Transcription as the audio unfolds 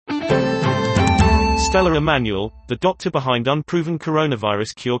Stella Immanuel, the doctor behind unproven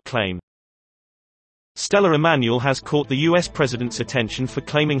coronavirus cure claim. Stella Immanuel has caught the U.S. president's attention for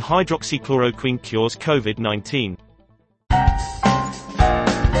claiming hydroxychloroquine cures COVID-19.